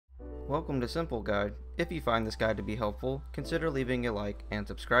Welcome to Simple Guide. If you find this guide to be helpful, consider leaving a like and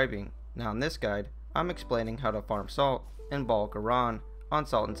subscribing. Now in this guide, I'm explaining how to farm salt in Bol Gerahn on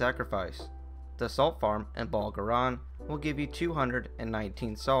Salt and Sacrifice. The salt farm in Bol Gerahn will give you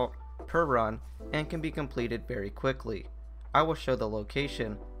 219 salt per run and can be completed very quickly. I will show the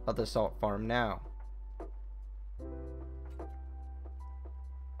location of the salt farm now.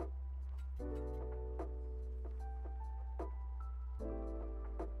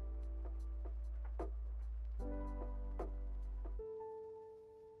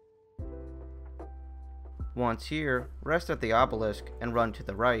 Once here, rest at the obelisk and run to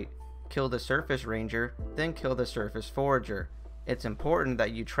the right. Kill the surface ranger, then kill the surface forager. It's important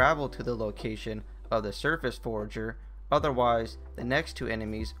that you travel to the location of the surface forager, otherwise the next two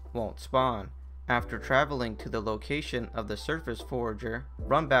enemies won't spawn. After traveling to the location of the surface forager,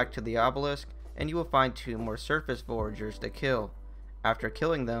 run back to the obelisk and you will find two more surface foragers to kill. After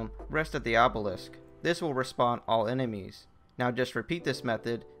killing them, rest at the obelisk. This will respawn all enemies. Now just repeat this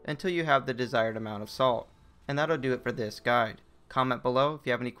method until you have the desired amount of salt. And that'll do it for this guide. Comment below if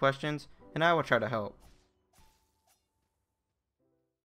you have any questions, and I will try to help.